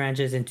have two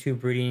ranches and two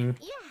breeding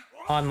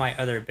on my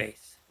other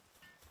base.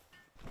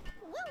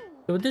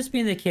 So with this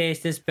being the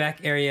case, this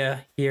back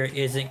area here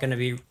isn't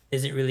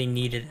really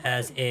needed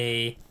as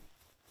a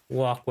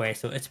walkway.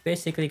 So it's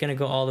basically going to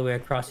go all the way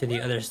across to the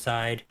other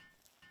side.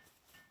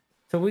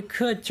 So we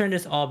could turn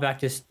this all back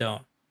to stone.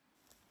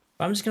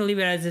 But I'm just going to leave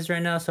it as is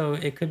right now. So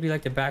it could be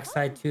like the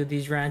backside to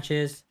these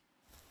ranches.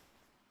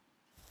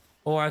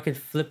 Or I could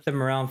flip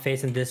them around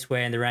facing this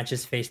way and the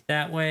ranches face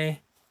that way.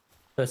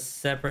 So it's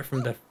separate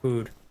from the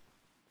food.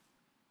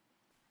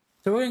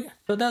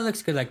 So that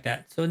looks good like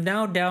that. So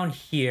now down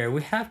here,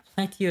 we have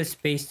plenty of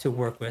space to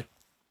work with.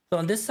 So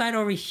on this side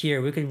over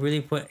here, we could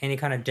really put any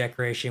kind of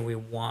decoration we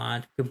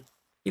want. We could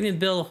even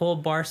build a whole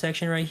bar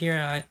section right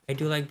here. I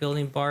do like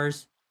building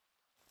bars.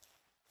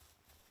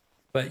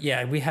 But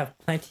yeah, we have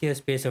plenty of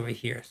space over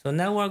here. So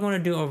now what I'm going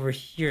to do over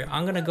here,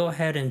 I'm going to go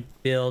ahead and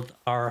build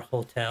our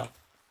hotel.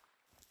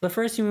 The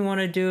first thing we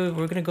want to do,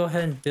 we're going to go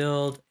ahead and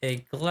build a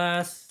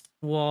glass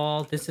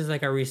wall. This is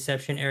like our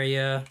reception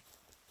area.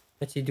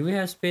 Let's see, do we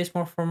have space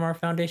more from our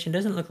foundation?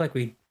 Doesn't look like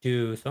we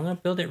do. So I'm going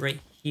to build it right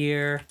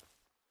here.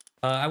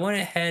 I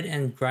went ahead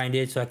and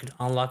grinded so I could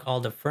unlock all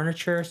the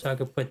furniture. So I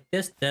could put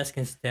this desk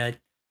instead.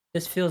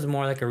 This feels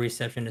more like a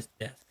receptionist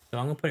desk. So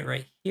I'm going to put it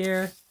right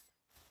here.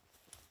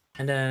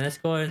 And then let's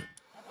go ahead.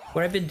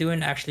 What I've been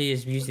doing actually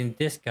is using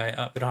this guy.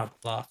 Oh, we don't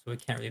have cloth, so we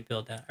can't really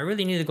build that. I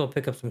really need to go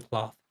pick up some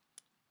cloth.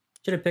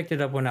 Should have picked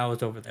it up when I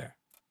was over there.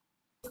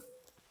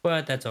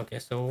 But that's okay.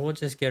 So we'll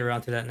just get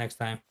around to that next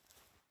time.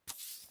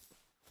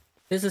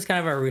 This is kind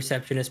of our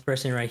receptionist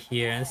person right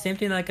here. And same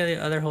thing like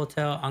the other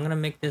hotel. I'm going to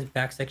make this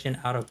back section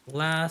out of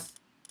glass.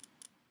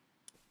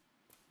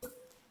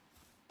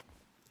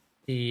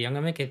 See, I'm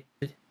going to make it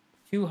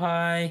too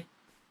high.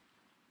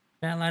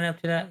 Can I line up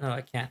to that? No,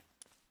 I can't.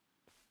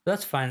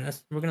 That's fine.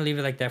 We're going to leave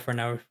it like that for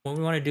now. What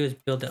we want to do is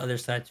build the other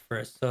sides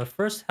first. So the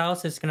first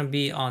house is going to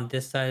be on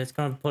this side. It's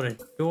going to put a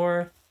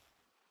door.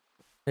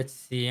 Let's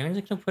see. I'm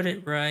just going to put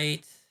it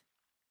right.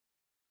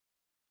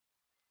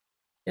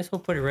 Guess we'll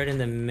put it right in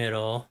the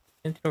middle.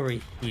 Same thing over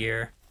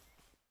here.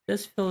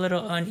 Does feel a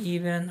little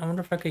uneven. I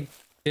wonder if I could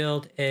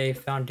build a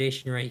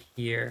foundation right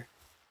here.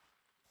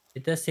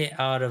 It does say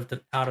out of the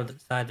side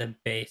of the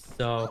base.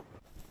 So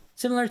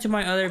similar to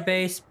my other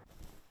base,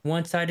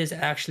 one side is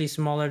actually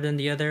smaller than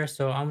the other.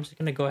 So I'm just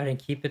gonna go ahead and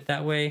keep it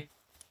that way.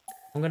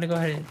 I'm gonna go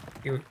ahead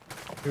and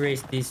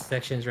erase these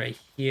sections right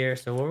here.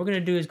 So what we're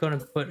gonna do is gonna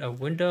put a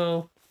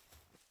window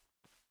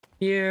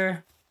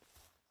here.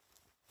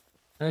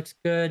 Looks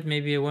good.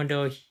 Maybe a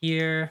window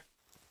here.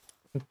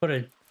 And put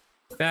a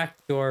back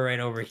door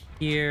right over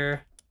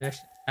here.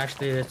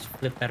 Actually, let's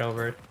flip that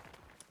over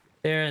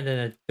there, and then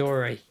a door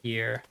right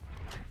here.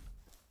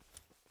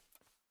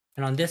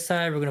 And on this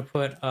side, we're gonna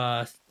put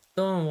a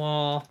stone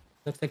wall.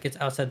 Looks like it's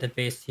outside the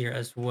base here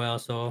as well.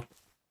 So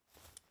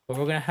what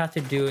we're gonna have to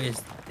do is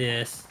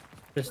this.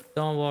 Put a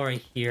stone wall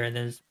right here, and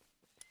then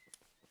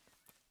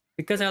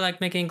because I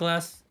like making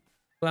glass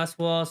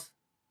walls,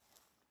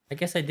 I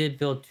guess I did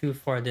build too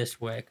far this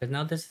way, because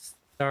now this is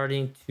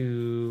starting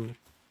to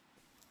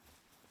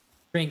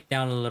shrink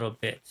down a little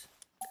bit.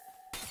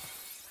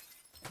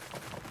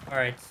 All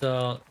right,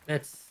 so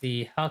let's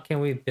see. How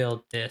can we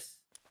build this?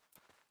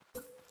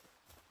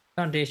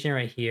 Foundation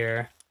right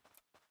here.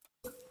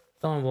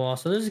 Stone wall.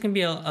 So this is going to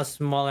be a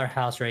smaller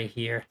house right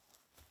here.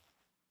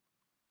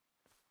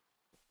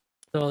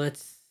 So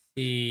let's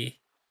see.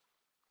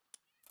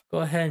 Go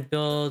ahead and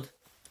build.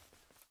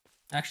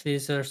 Actually,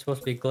 these are supposed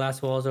to be glass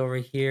walls over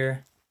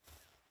here.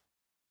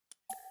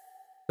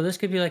 So this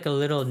could be like a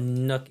little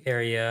nook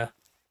area.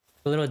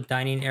 A little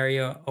dining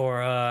area,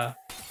 or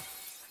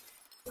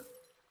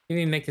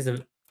maybe make this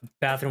a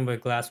bathroom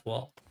with glass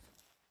wall.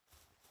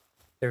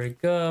 There we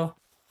go.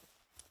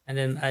 And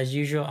then as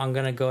usual, I'm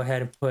gonna go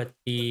ahead and put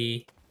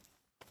the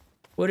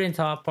wooden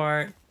top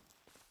part.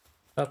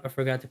 Oh, I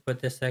forgot to put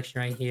this section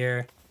right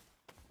here.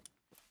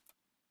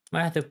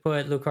 Might have to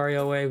put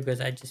Lucario away because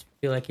I just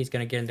feel like he's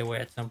gonna get in the way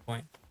at some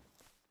point.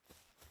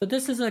 So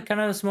this is a kind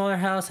of a smaller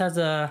house, has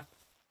a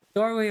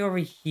doorway over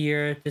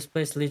here. This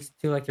place leads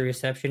to like the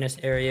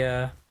receptionist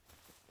area.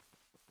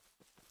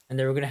 And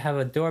then we're gonna have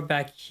a door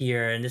back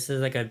here, and this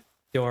is like a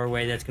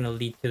doorway that's gonna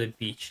lead to the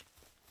beach.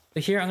 So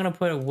here I'm gonna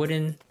put a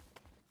wooden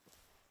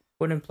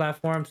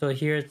platform. So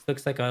here it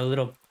looks like a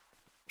little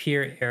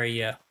pier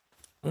area.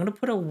 I'm gonna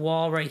put a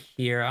wall right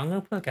here. I'm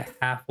gonna put like a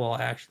half wall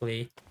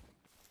actually.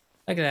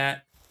 Like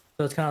that.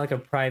 So it's kind of like a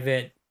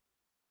private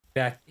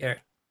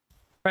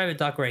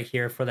dock right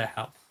here for the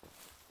house.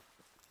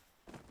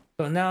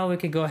 So now we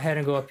can go ahead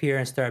and go up here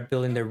and start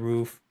building the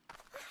roof.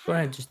 Go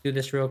ahead and just do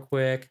this real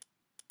quick.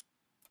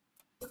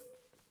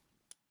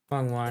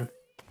 Wrong one.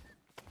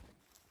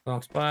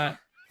 Wrong spot.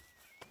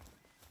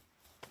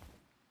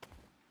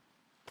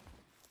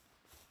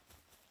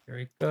 There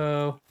we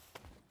go.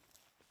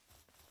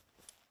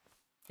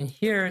 And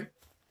here,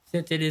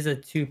 since it is a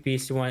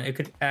two-piece one, it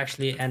could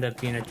actually end up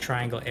being a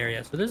triangle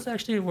area. So this is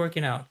actually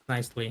working out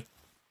nicely.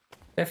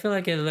 I feel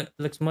like it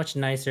looks much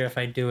nicer if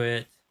I do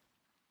it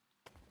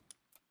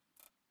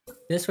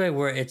this way,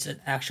 where it's an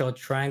actual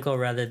triangle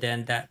rather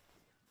than that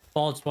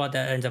bald spot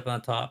that ends up on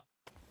the top.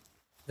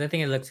 I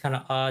think it looks kind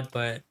of odd,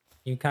 but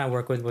you kind of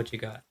work with what you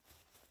got.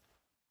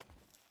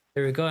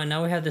 There we go. And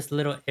now we have this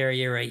little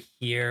area right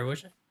here,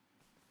 which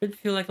could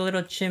feel like a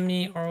little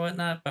chimney or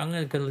whatnot, but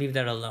I'm gonna leave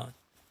that alone.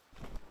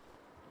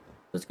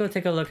 Let's go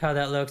take a look how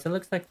that looks. It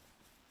looks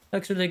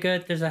really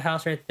good. There's a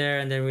house right there,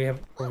 and then we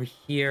have over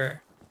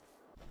here.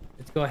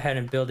 Let's go ahead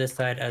and build this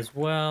side as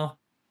well.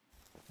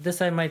 This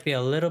side might be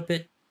a little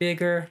bit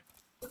bigger.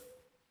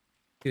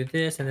 Do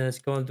this, and then let's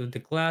go and do the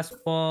glass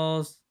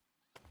walls.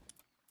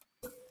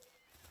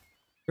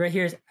 Right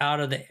here is out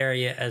of the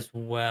area as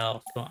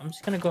well, so I'm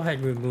just gonna go ahead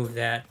and remove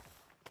that.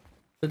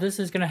 So this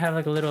is gonna have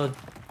like a little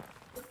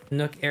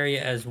nook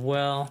area as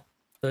well.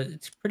 So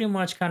it's pretty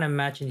much kind of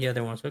matching the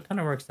other one, so it kind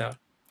of works out.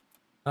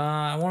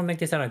 I want to make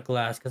this out of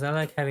glass because I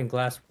like having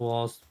glass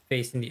walls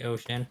facing the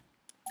ocean.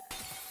 So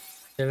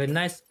we have a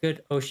nice,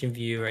 good ocean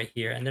view right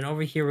here. And then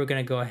over here, we're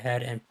going to go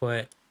ahead and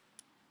put,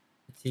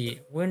 let's see,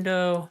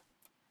 window.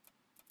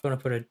 Going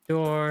to put a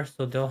door,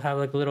 so they'll have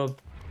like a little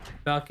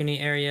balcony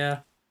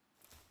area.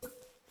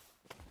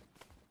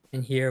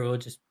 And here, we'll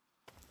just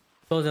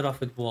close it off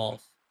with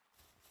walls.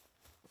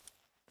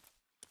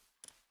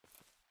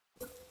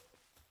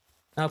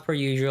 Now, per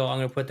usual, I'm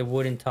going to put the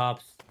wooden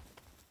tops.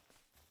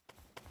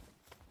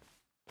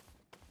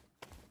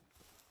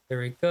 There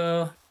we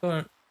go.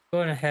 Going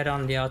ahead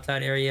on the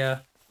outside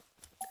area.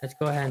 Let's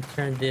go ahead and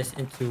turn this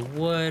into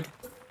wood.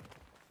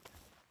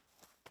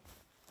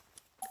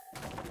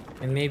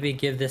 And maybe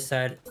give this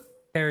side a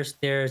pair of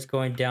stairs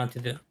going down to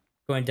the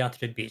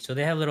beach. So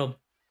they have a little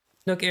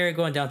nook area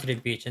going down to the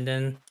beach. And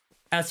then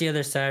as the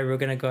other side, we're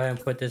gonna go ahead and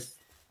put this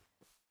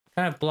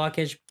kind of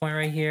blockage point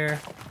right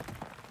here.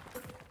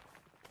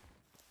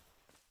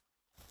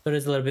 So it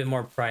is a little bit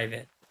more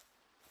private.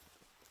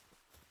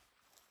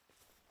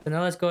 So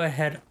now let's go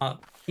ahead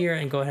up here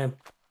and go ahead and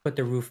put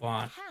the roof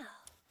on.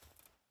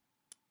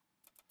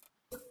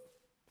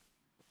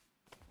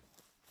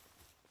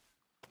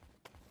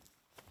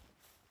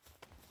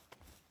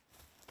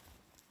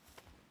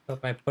 So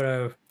if I put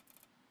a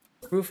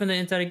roof in the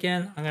inside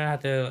again, I'm gonna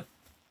have to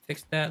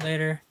fix that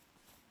later.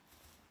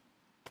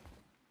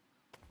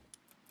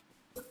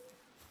 There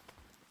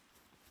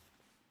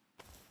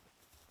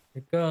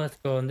we go. Let's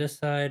go on this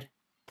side.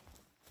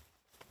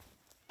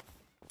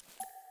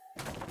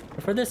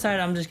 For this side,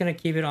 I'm just gonna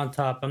keep it on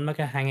top. I'm not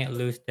gonna hang it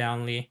loose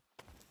down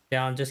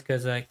just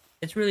because like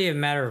it's really a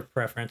matter of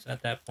preference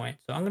at that point.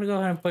 So I'm gonna go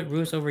ahead and put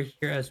roofs over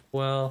here as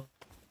well.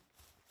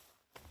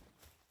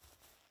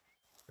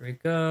 There we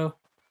go.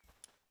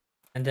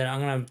 And then I'm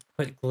gonna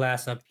put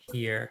glass up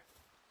here.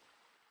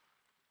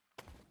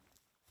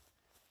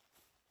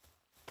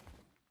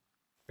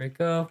 There we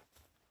go.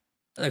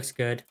 That looks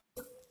good.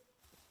 And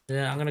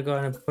then I'm gonna go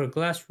ahead and put a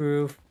glass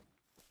roof.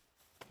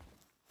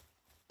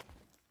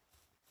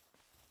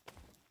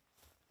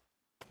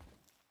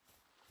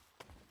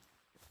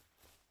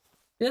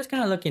 That's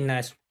kind of looking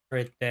nice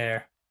right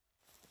there.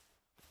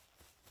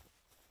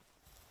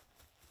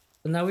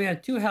 So now we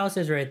have two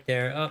houses right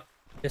there. Oh,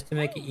 just to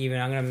make it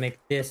even, I'm gonna make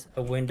this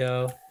a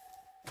window.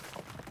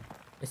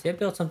 I see I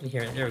built something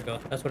here. There we go.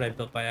 That's what I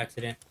built by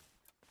accident.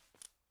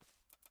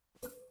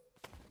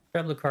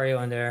 Grab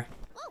Lucario in there.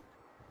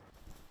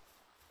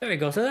 There we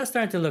go. So that's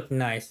starting to look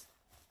nice.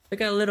 We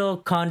got a little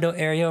condo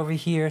area over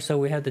here. So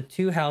we have the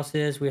two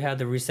houses. We have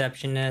the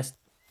receptionist.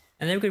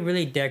 And then we could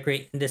really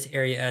decorate in this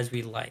area as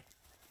we like.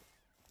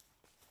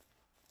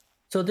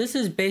 So this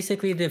is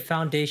basically the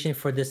foundation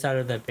for this side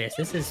of the base.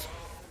 This is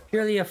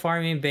purely a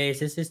farming base.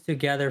 This is to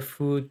gather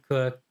food,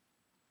 cook,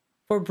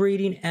 for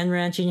breeding and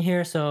ranching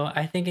here. So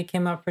I think it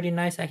came out pretty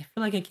nice. I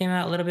feel like it came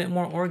out a little bit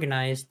more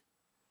organized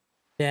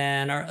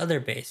than our other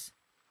base.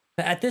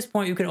 But at this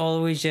point, you can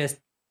always just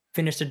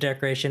finish the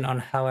decoration on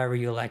however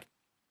you like.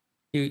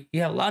 You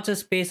have lots of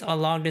space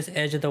along this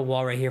edge of the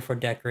wall right here for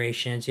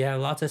decorations. You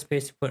have lots of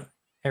space to put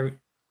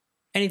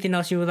anything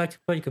else you would like to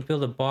put. You could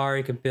build a bar.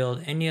 You could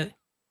build any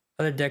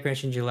other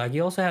decorations you like.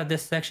 You also have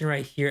this section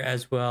right here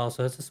as well.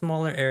 So it's a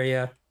smaller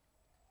area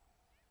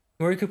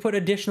where you could put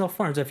additional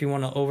farms if you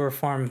want to over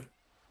farm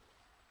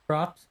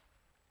crops.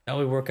 That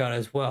would work out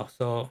as well.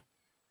 So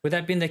with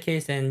that being the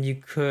case, then you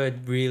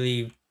could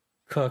really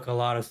cook a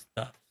lot of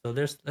stuff. So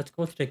let's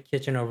go to the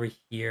kitchen over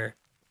here.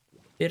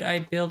 Did I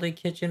build a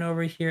kitchen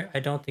over here? I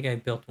don't think I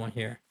built one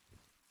here.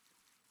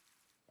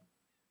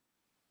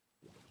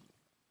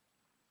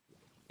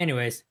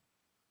 Anyways,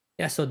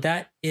 yeah, so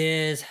that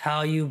is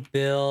how you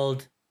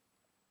build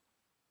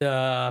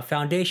the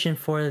foundation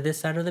for this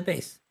side of the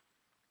base.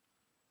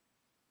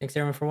 Thanks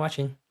everyone for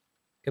watching.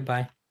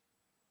 Goodbye.